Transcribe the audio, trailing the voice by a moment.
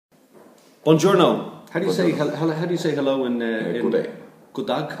Buongiorno. How do you say hello in good day. Good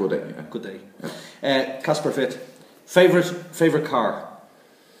dag? Good day. Yeah. Good day. Kasper Hvidt. Favorite car?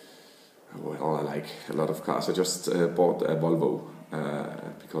 Well, I like a lot of cars. I just bought a Volvo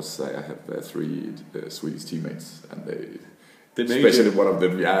because I have three Swedish teammates, and especially one of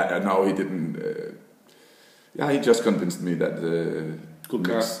them. Yeah, no, he didn't. He just convinced me that good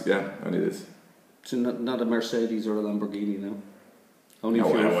car. Yeah, and it is. So not a Mercedes or a Lamborghini, no. Only no,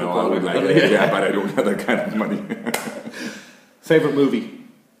 if you're a footballer. I would like it, yeah, but I don't have that kind of money. Favorite movie?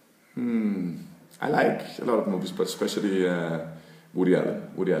 I like a lot of movies, but especially Woody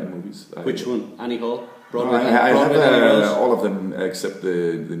Allen movies. Which one? Annie Hall? I have all of them except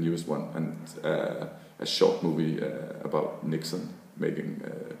the newest one, and a short movie about Nixon making.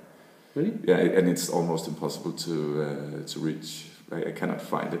 Really? Yeah, and it's almost impossible to reach. I cannot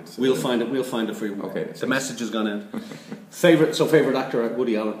find it. We'll find it for you. Okay. The message has gone out. Favorite actor,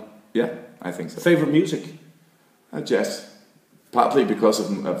 Woody Allen? Yeah, I think so. Favorite music? Jazz. Partly because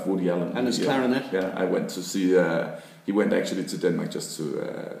of Woody Allen. And his clarinet? Yeah, I went to see... he went actually to Denmark just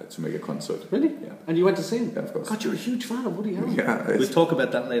to make a concert. Really? Yeah. And you went to see him? Yeah, of course. God, you're a huge fan of Woody Allen. Yeah. We'll talk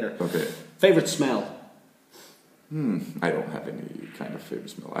about that later. Okay. Favorite smell? I don't have any kind of favorite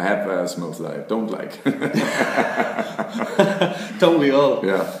smell. I have smells that I don't like. Don't we all?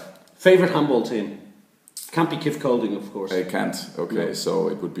 Yeah. Favorite handball team? Can't be Kif Kolding, of course. I can't. Okay, no. So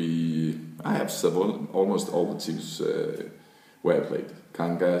it would be... I have several, almost all the teams where I played.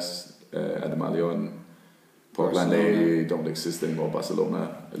 Kangas, Ademalion, Portland, they don't exist anymore.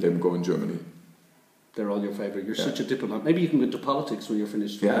 Barcelona, Lemgo in Germany. They're all your favourite. You're such a diplomat. Maybe you can go into politics when you're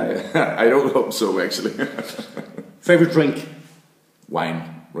finished. Yeah. I don't hope so, actually. Favourite drink?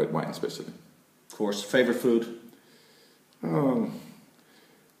 Wine. Red wine, especially. Of course. Favourite food?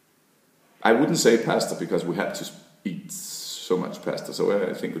 I wouldn't say pasta because we had to eat so much pasta. So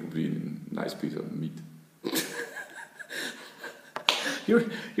I think it would be a nice piece of meat.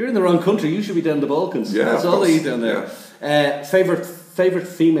 You're in the wrong country. You should be down the Balkans. Yeah, that's all they eat down there. Yeah. Favorite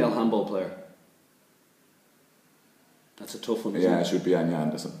female handball player? That's a tough one. Yeah, it should be Anja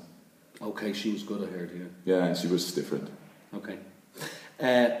Andersen. Okay, she was good. I heard. Yeah, and she was different. Okay.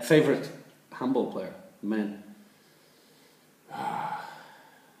 Favorite handball player, men?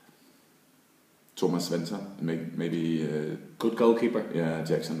 Thomas Svensson, maybe. Good goalkeeper. Yeah,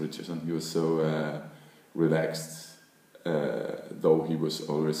 Jackson Richardson. He was so relaxed. Though he was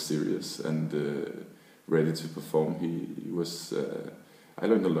always serious and ready to perform, he was. I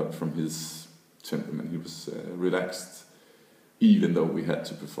learned a lot from his temperament. He was relaxed, even though we had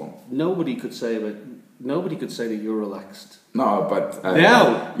to perform. Nobody could say that you're relaxed. No, but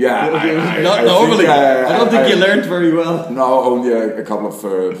now, yeah, not normally. I don't think you learned very well. No, only a couple of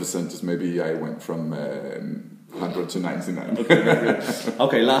percentages. Maybe I went from 100 to 99.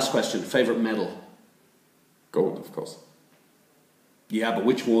 Okay, last question. Favorite medal? Gold, of course. Yeah, but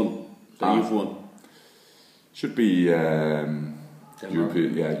which one that you've won? Should be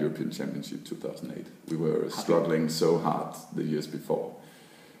European Championship 2008. We were struggling so hard the years before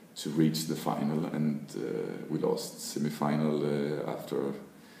to reach the final, and we lost semi-final after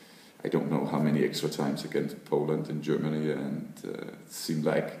I don't know how many extra times against Poland and Germany, and it seemed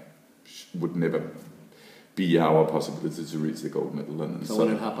like would never be our possibility to reach the gold medal. And so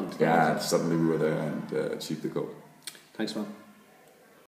when it happened, suddenly we were there and achieved the goal. Thanks, man.